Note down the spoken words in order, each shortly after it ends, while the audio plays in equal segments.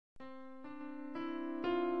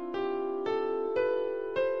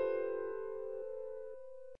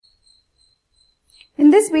In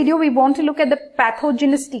this video, we want to look at the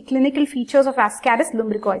pathogenicity, clinical features of Ascaris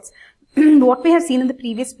lumbricoides. What we have seen in the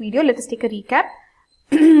previous video, let us take a recap.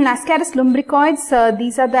 Ascaris lumbricoides,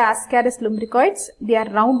 these are the Ascaris lumbricoides. They are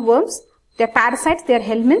roundworms. They are parasites. They are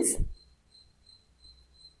helminths.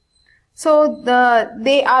 So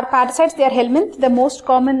they are parasites. They are helminths. The most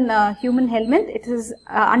common human helminth. It is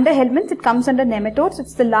under helminths. It comes under nematodes.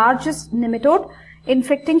 It's the largest nematode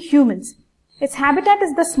infecting humans. Its habitat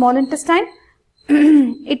is the small intestine.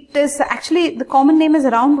 It is actually, the common name is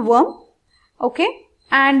roundworm, okay,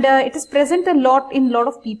 and it is present in lot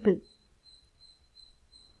of people.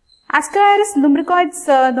 Ascaris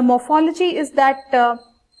lumbricoides, the morphology is that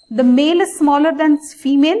the male is smaller than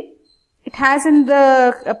female. It has in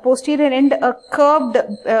the posterior end a curved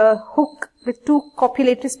hook with two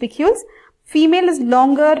copulatory spicules. Female is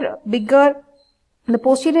longer, bigger. The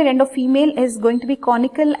posterior end of female is going to be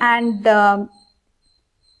conical and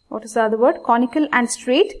what is the other word? Conical and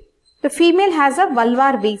straight. The female has a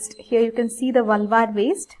vulvar waist. Here you can see the vulvar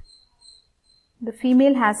waist. The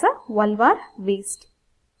female has a vulvar waist.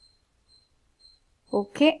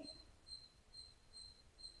 Okay.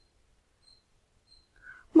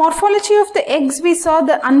 Morphology of the eggs, we saw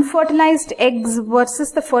the unfertilized eggs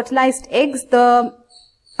versus the fertilized eggs. The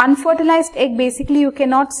unfertilized egg, basically you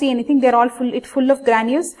cannot see anything. They're all full of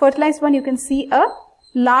granules. Fertilized one, you can see a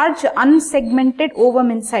large unsegmented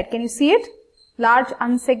ovum inside. Can you see it? Large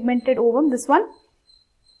unsegmented ovum, this one.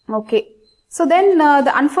 Okay. So then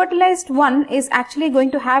the unfertilized one is actually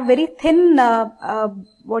going to have very thin,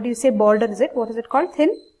 what do you say, border is it? What is it called?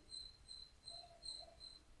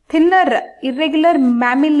 Thinner, irregular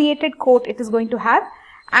mammillated coat it is going to have,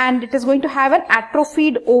 and it is going to have an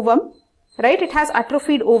atrophied ovum, right? It has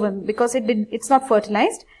atrophied ovum because it's not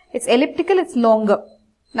fertilized. It's elliptical, it's longer.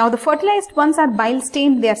 Now the fertilized ones are bile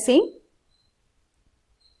stained, they are saying.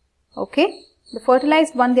 Okay. The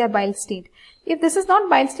fertilized one, they are bile stained. If this is not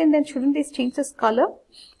bile stained, then shouldn't they change this color?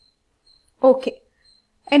 Okay.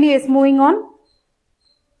 Anyways, moving on.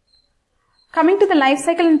 Coming to the life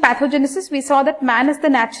cycle and pathogenesis, we saw that man is the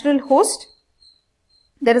natural host.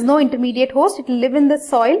 There is no intermediate host. It will live in the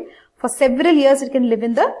soil. For several years, it can live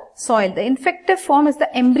in the soil. The infective form is the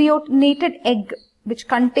embryonated egg, which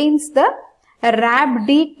contains the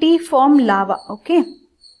rhabditiform larva. Okay.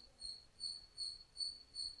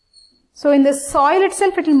 So in the soil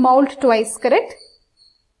itself, it will molt twice, correct?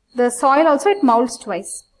 The soil also, it molts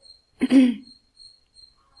twice.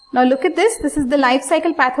 Now look at this. This is the life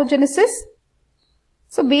cycle pathogenesis.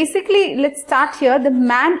 So basically, let's start here. The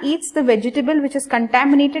man eats the vegetable which is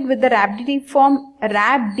contaminated with the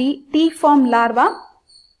rhabditiform larva.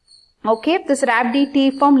 Okay, this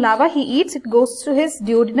rhabditiform larva he eats, it goes to his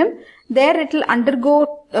duodenum. There it will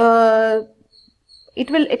undergo,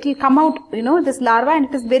 it will come out, this larva, and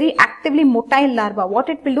it is very actively motile larva. What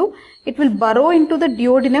it will do? It will burrow into the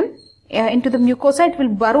duodenum, into the mucosa. It will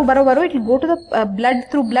burrow. It will go to the blood.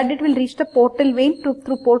 Through blood, it will reach the portal vein.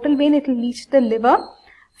 Through portal vein, it will reach the liver.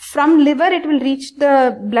 From liver, it will reach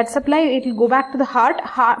the blood supply. It will go back to the heart.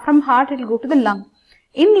 From heart, it will go to the lung.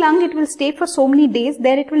 In lung, it will stay for so many days.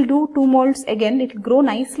 There it will do 2 molds again. It will grow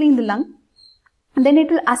nicely in the lung. And then it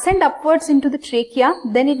will ascend upwards into the trachea.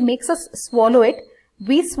 Then it makes us swallow it.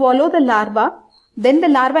 We swallow the larva. Then the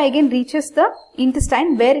larva again reaches the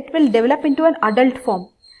intestine, where it will develop into an adult form.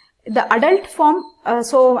 The adult form,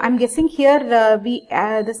 so I'm guessing here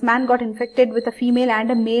this man got infected with a female and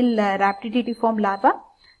a male rhabditiform larva.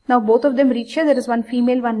 Now both of them reach here. There is one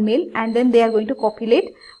female, one male, and then they are going to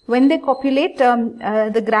copulate. When they copulate,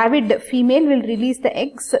 the gravid female will release the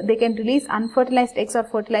eggs. They can release unfertilized eggs or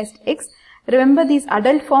fertilized eggs. Remember, these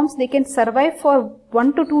adult forms, they can survive for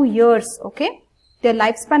 1 to 2 years, okay? Their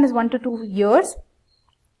lifespan is 1 to 2 years.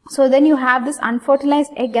 So then you have this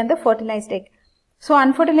unfertilized egg and the fertilized egg. So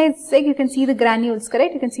unfertilized egg, you can see the granules,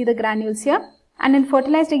 correct? You can see the granules here. And in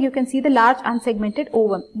fertilized egg, you can see the large unsegmented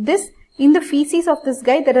ovum. This, in the feces of this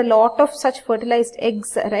guy, there are a lot of such fertilized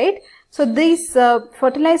eggs, right? So these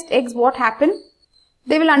fertilized eggs, what happen?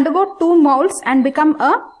 They will undergo 2 molds and become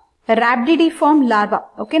a rhabditiform larva.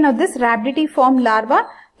 Okay, now this rhabditiform larva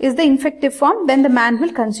is the infective form, then the man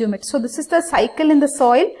will consume it. So this is the cycle in the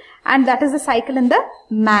soil, and that is the cycle in the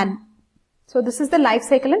man. So this is the life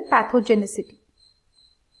cycle and pathogenicity.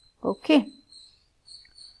 Okay.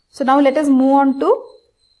 So now let us move on to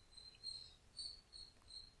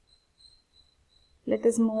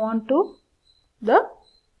the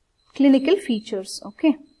clinical features.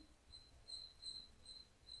 Okay.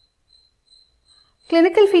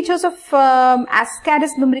 Clinical features of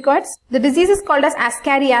Ascaris lumbricoides. The disease is called as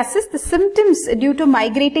Ascariasis. The symptoms due to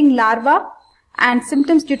migrating larva and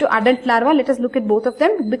symptoms due to adult larva. Let us look at both of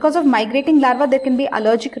them. Because of migrating larva, there can be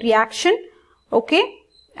allergic reaction. Okay.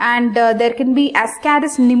 And there can be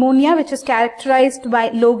Ascaris pneumonia, which is characterized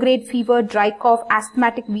by low-grade fever, dry cough,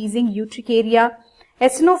 asthmatic wheezing, urticaria,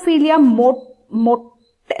 eosinophilia,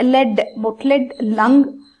 mottled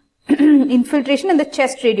lung infiltration, and the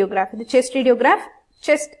chest radiograph. The chest radiograph,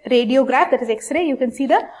 that is X-ray, you can see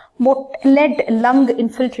the mottled lung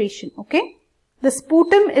infiltration. Okay. The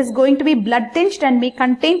sputum is going to be blood tinged and may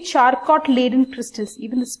contain charcot-laden crystals.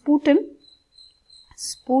 Even the sputum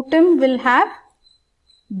will have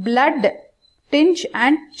blood tinge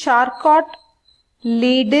and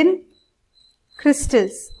charcot-laden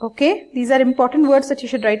crystals. Okay. These are important words that you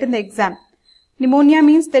should write in the exam. Pneumonia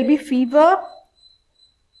means there will be fever,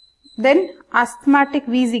 then asthmatic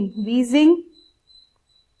wheezing,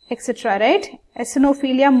 etc. Right?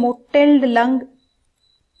 Eosinophilia, mottled lung,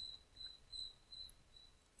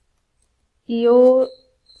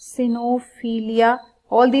 eosinophilia.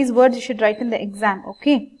 All these words you should write in the exam.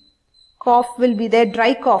 Okay. Cough will be there,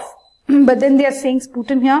 dry cough. But then they are saying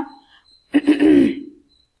sputum here.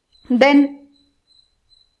 Then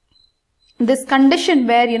this condition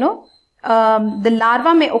where, you know, the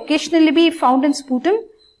larva may occasionally be found in sputum.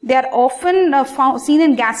 They are often seen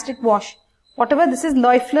in gastric wash. Whatever, this is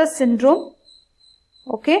Loeffler's syndrome.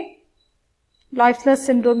 Okay. Loeffler's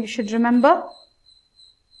syndrome, you should remember.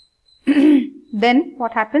 Then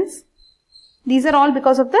what happens? These are all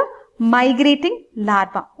because of the migrating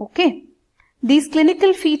larva. Okay. These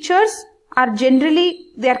clinical features are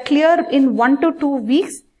generally, they are clear in 1 to 2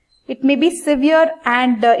 weeks. It may be severe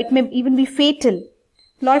and it may even be fatal.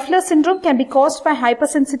 Loeffler syndrome can be caused by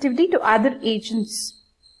hypersensitivity to other agents.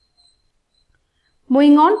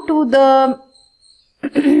 Moving on to the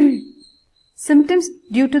symptoms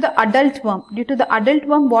due to the adult worm. Due to the adult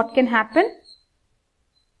worm, what can happen?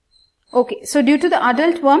 Okay, so due to the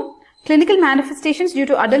adult worm, clinical manifestations due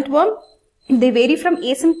to adult worm, they vary from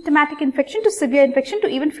asymptomatic infection to severe infection to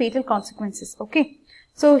even fatal consequences. Okay,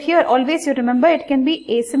 so here always you remember it can be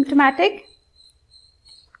asymptomatic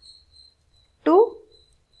to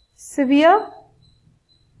severe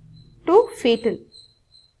to fatal.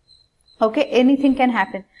 Okay, anything can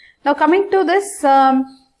happen. Now coming to this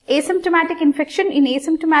asymptomatic infection. In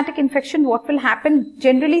asymptomatic infection, what will happen?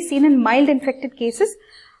 Generally seen in mild infected cases.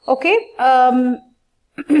 Okay,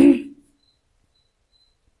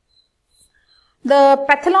 the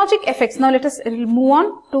pathologic effects. Now let us move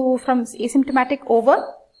on to from asymptomatic over.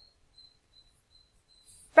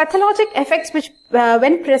 Pathologic effects which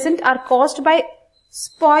when present are caused by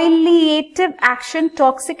spoliative action,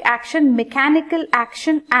 toxic action, mechanical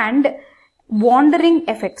action and wandering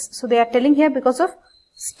effects. So they are telling here because of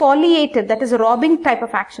spoliative, that is robbing type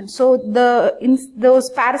of action. So those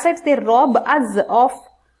parasites, they rob us of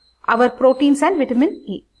our proteins and vitamin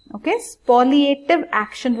E. Okay, spoliative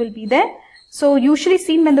action will be there. So usually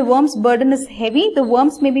seen when the worm's burden is heavy, the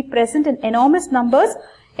worms may be present in enormous numbers,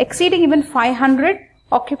 exceeding even 500,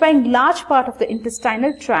 occupying large part of the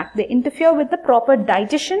intestinal tract. They interfere with the proper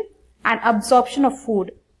digestion and absorption of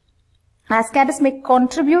food. Ascaris may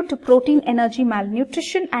contribute to protein energy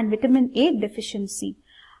malnutrition and vitamin A deficiency.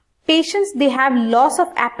 Patients, they have loss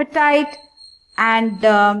of appetite and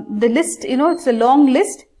the list, you know, it's a long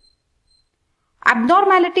list.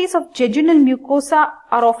 Abnormalities of jejunal mucosa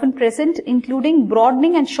are often present, including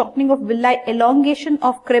broadening and shortening of villi, elongation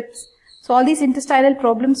of crypts. So all these intestinal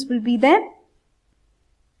problems will be there.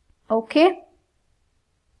 Okay.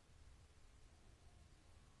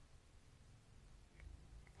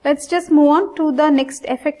 Let's just move on to the next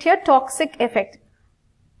effect here, toxic effect.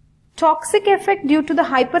 Toxic effect due to the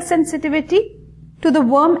hypersensitivity to the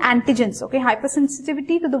worm antigens. Okay,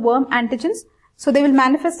 hypersensitivity to the worm antigens. So they will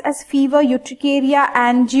manifest as fever, urticaria,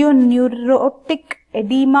 angioneurotic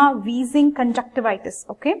edema, wheezing, conjunctivitis.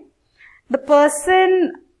 Okay. The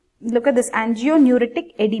person, look at this,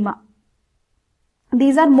 angioneurotic edema.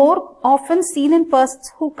 These are more often seen in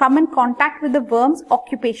persons who come in contact with the worms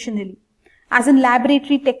occupationally, as in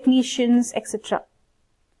laboratory technicians, etc.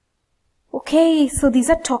 Okay, so these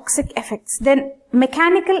are toxic effects. Then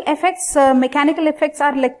mechanical effects. Mechanical effects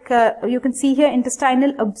are like, you can see here,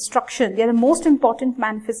 intestinal obstruction. They are the most important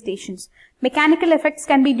manifestations. Mechanical effects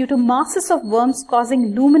can be due to masses of worms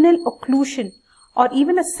causing luminal occlusion or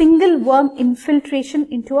even a single worm infiltration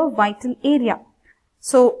into a vital area.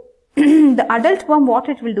 So the adult worm, what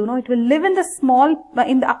it will do? No, it will live in the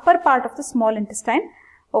in the upper part of the small intestine.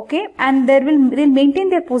 Okay, and they'll maintain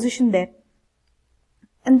their position there.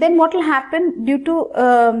 And then what will happen due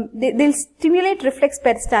to, they'll stimulate reflex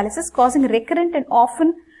peristalsis, causing recurrent and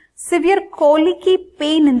often severe colicky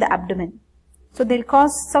pain in the abdomen. So they'll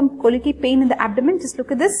cause some colicky pain in the abdomen. Just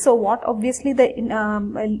look at this. So what obviously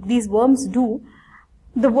these worms do,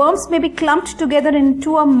 the worms may be clumped together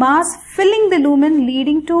into a mass, filling the lumen,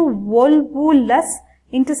 leading to volvulus,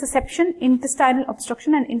 intussusception, intestinal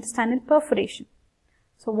obstruction and intestinal perforation.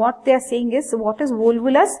 So what they are saying is, what is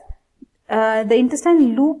volvulus? The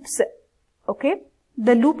intestine loops, okay,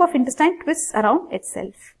 the loop of intestine twists around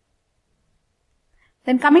itself.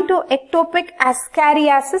 Then coming to ectopic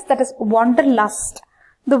ascariasis, that is wanderlust.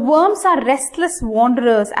 The worms are restless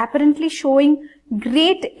wanderers, apparently showing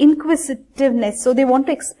great inquisitiveness. So they want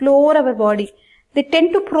to explore our body. They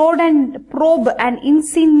tend to probe and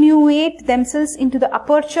insinuate themselves into the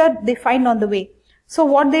aperture they find on the way. So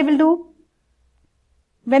what they will do,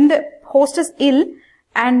 when the host is ill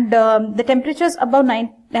and the temperature is above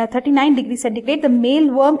 39 degrees centigrade, the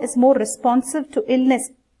male worm is more responsive to illness.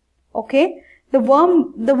 Okay, the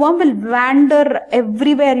worm will wander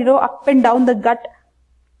everywhere, you know, up and down the gut.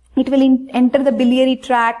 It will enter the biliary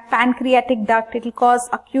tract, pancreatic duct. It will cause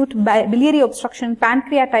acute biliary obstruction,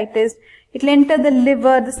 pancreatitis. It will enter the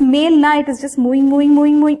liver. This male now, it is just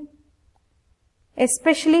moving.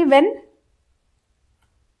 Especially when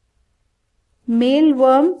male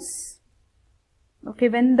worms, okay,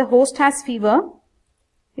 when the host has fever,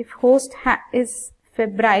 if host is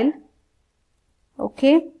febrile,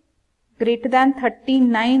 okay, greater than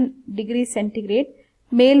 39 degrees centigrade,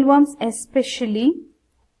 male worms especially,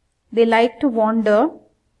 they like to wander.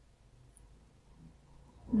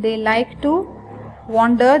 They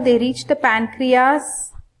reach the pancreas,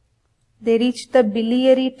 they reach the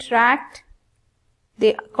biliary tract,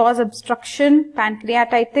 they cause obstruction,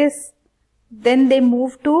 pancreatitis, then they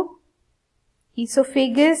move to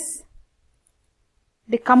esophagus,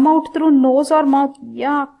 they come out through nose or mouth,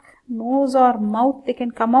 yuck, nose or mouth they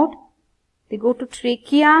can come out, they go to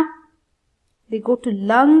trachea, they go to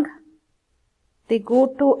lung, they go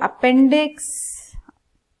to appendix,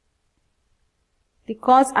 they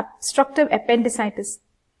cause obstructive appendicitis.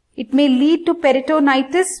 It may lead to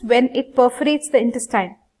peritonitis when it perforates the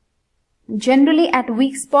intestine, generally at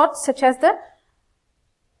weak spots such as the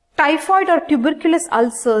typhoid or tuberculous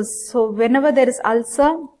ulcers. So whenever there is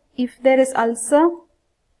ulcer, if there is ulcer,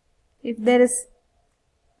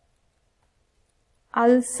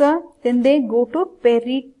 then they go to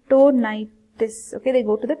peritonitis. Okay, they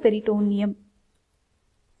go to the peritoneum.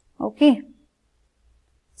 Okay.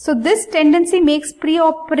 So this tendency makes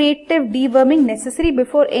preoperative deworming necessary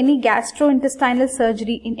before any gastrointestinal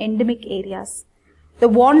surgery in endemic areas. The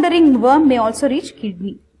wandering worm may also reach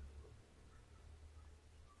kidney.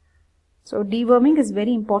 So deworming is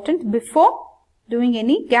very important before doing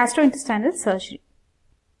any gastrointestinal surgery.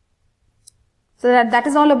 So that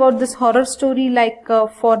is all about this horror story, like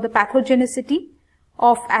for the pathogenicity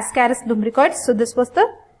of Ascaris lumbricoides. So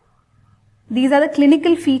these are the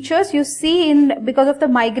clinical features you see because of the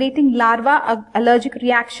migrating larva, allergic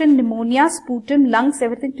reaction, pneumonia, sputum, lungs,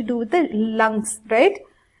 everything to do with the lungs, right?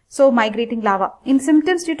 So migrating larva. In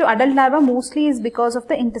symptoms due to adult larva, mostly is because of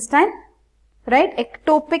the intestine, right?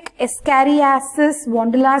 Ectopic ascariasis,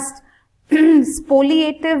 wanderlust,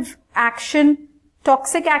 spoliative action,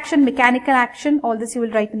 toxic action, mechanical action, all this you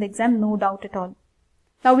will write in the exam, no doubt at all.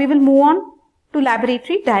 Now we will move on to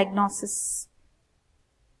laboratory diagnosis.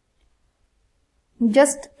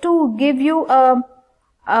 Just to give you a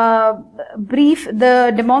brief,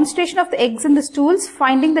 the demonstration of the eggs in the stools,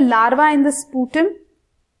 finding the larva in the sputum,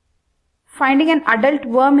 finding an adult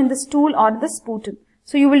worm in the stool or the sputum.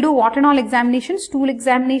 So you will do what and all examination, stool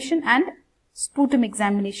examination and sputum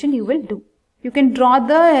examination you will do. You can draw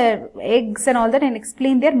the eggs and all that and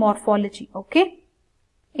explain their morphology, okay.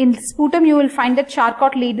 In sputum you will find that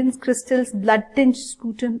charcot-laden crystals, blood-tinged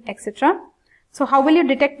sputum, etc. So how will you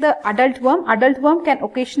detect the adult worm? Adult worm can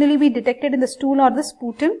occasionally be detected in the stool or the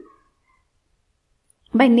sputum.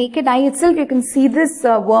 By naked eye itself you can see this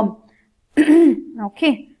worm.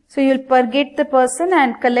 Okay. So you will purgate the person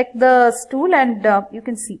and collect the stool and you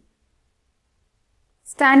can see.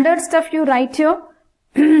 Standard stuff you write here.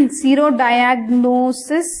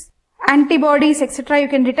 Serodiagnosis, antibodies, etc. you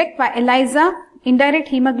can detect by ELISA, indirect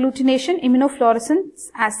hemagglutination, immunofluorescence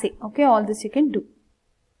assay. Okay, all this you can do.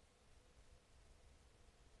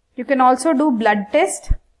 You can also do blood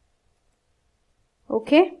test.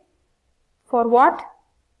 Okay. For what?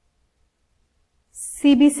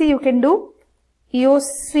 CBC you can do.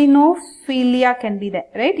 Eosinophilia can be there,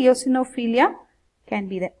 right? Eosinophilia can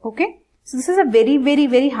be there. Okay. So this is a very, very,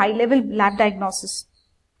 very high level lab diagnosis.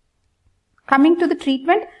 Coming to the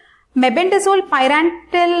treatment, Mebendazole,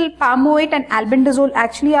 pyrantel palmoate and albendazole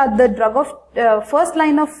actually are the drug of first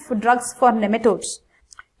line of drugs for nematodes.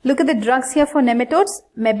 Look at the drugs here for nematodes: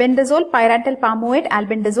 mebendazole, pyrantel palmoate,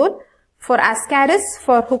 albendazole. For Ascaris,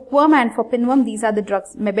 for hookworm and for pinworm, these are the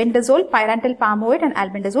drugs: mebendazole, pyrantel palmoate and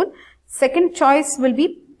albendazole. Second choice will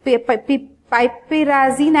be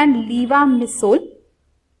piperazine and levamisole.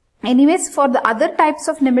 Anyways, for the other types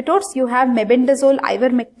of nematodes, you have mebendazole,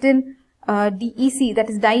 ivermectin, DEC, that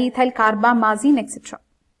is diethyl carbamazine, etc.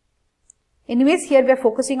 Anyways, here we are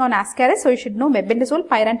focusing on Ascaris, so you should know mebendazole,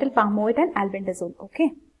 pyrantel palmoate and albendazole.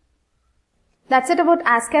 Okay. That's it about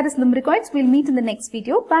Ascaris lumbricoides. We'll meet in the next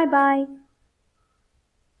video. Bye bye.